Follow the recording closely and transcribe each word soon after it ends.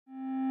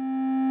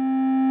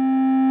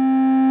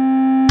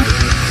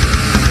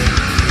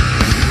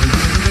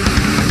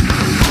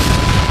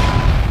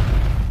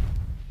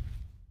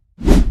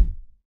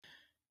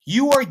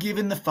You are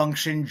given the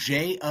function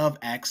j of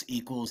x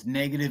equals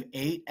negative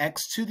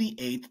 8x to the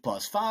 8th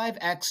plus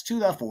 5x to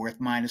the 4th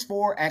minus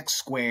 4x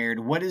squared.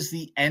 What is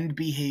the end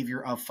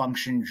behavior of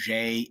function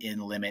j in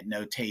limit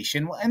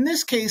notation? Well, in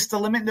this case, the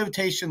limit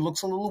notation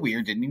looks a little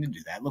weird. Didn't mean to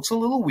do that. Looks a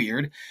little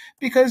weird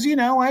because, you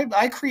know,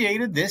 I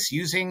created this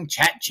using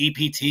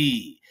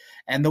ChatGPT.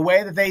 And the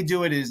way that they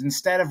do it is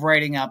instead of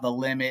writing out the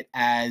limit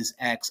as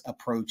x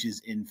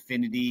approaches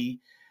infinity,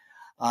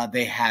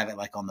 they have it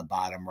like on the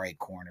bottom right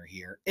corner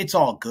here. It's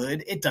all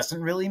good. It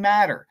doesn't really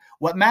matter.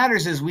 What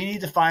matters is we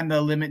need to find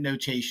the limit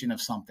notation of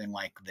something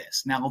like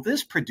this. Now,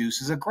 this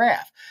produces a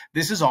graph.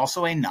 This is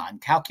also a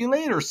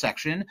non-calculator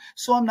section,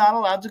 so I'm not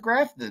allowed to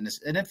graph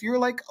this. And if you're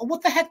like,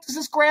 what the heck does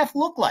this graph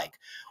look like?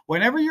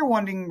 Whenever you're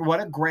wondering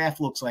what a graph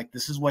looks like,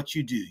 this is what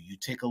you do. You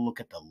take a look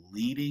at the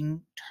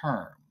leading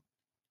term.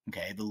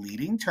 Okay, the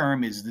leading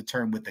term is the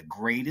term with the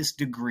greatest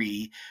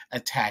degree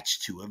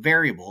attached to a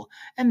variable,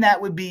 and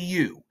that would be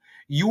u.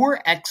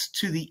 Your x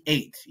to the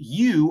 8th.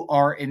 You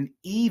are an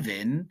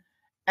even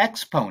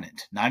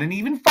exponent, not an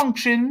even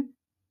function,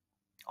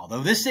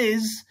 although this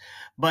is,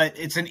 but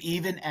it's an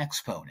even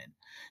exponent.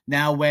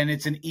 Now, when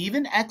it's an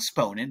even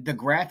exponent, the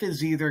graph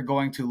is either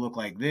going to look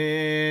like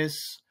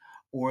this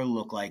or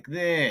look like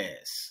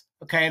this.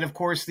 Okay, and of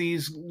course,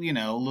 these, you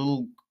know,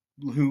 little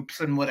hoops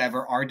and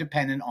whatever are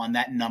dependent on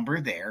that number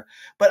there,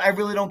 but I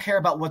really don't care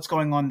about what's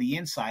going on the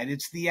inside.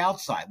 It's the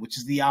outside, which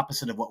is the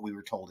opposite of what we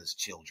were told as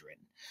children,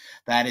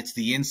 that it's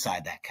the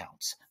inside that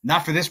counts.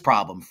 Not for this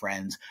problem,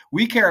 friends.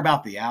 We care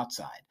about the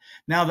outside.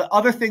 Now, the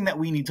other thing that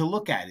we need to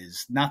look at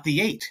is not the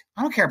 8.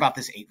 I don't care about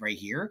this 8 right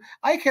here.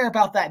 I care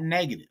about that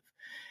negative.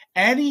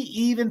 Any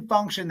even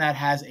function that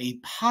has a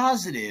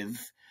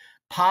positive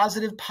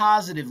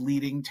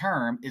leading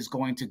term is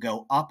going to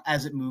go up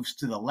as it moves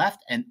to the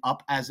left and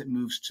up as it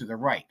moves to the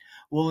right.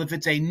 Well, if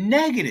it's a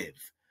negative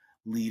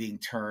leading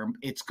term,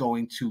 it's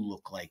going to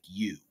look like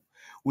u,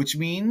 which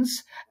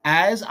means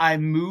as I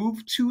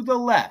move to the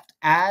left,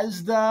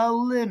 as the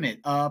limit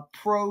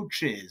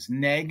approaches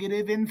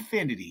negative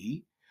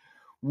infinity,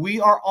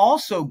 we are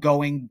also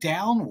going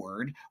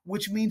downward,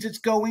 which means it's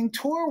going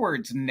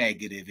towards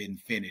negative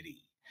infinity.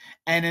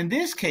 And in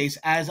this case,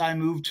 as I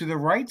move to the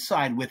right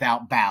side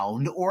without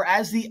bound, or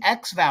as the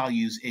x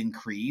values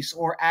increase,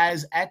 or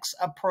as x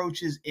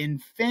approaches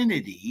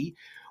infinity,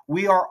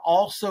 we are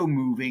also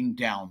moving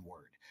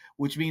downward,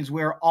 which means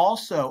we're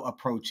also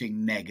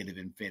approaching negative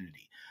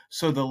infinity.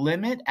 So the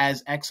limit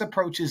as x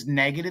approaches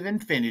negative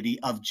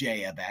infinity of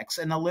j of x,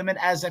 and the limit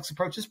as x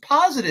approaches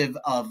positive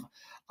of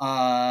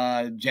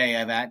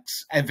j of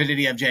x,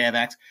 infinity of j of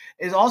x,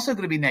 is also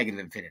going to be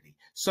negative infinity.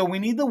 So we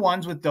need the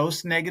ones with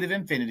those negative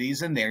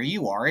infinities, and there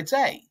you are, it's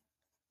A.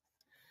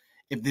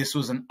 If this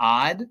was an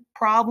odd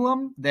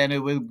problem, then it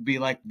would be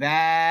like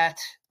that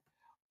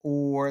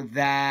or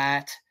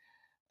that,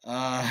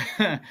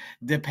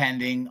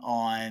 depending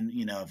on,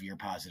 you know, if you're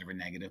positive or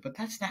negative. But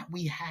that's not what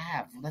we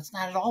have. That's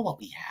not at all what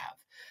we have.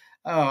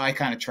 Oh, I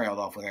kind of trailed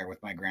off there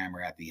with my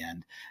grammar at the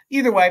end.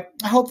 Either way,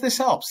 I hope this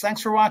helps.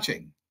 Thanks for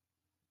watching.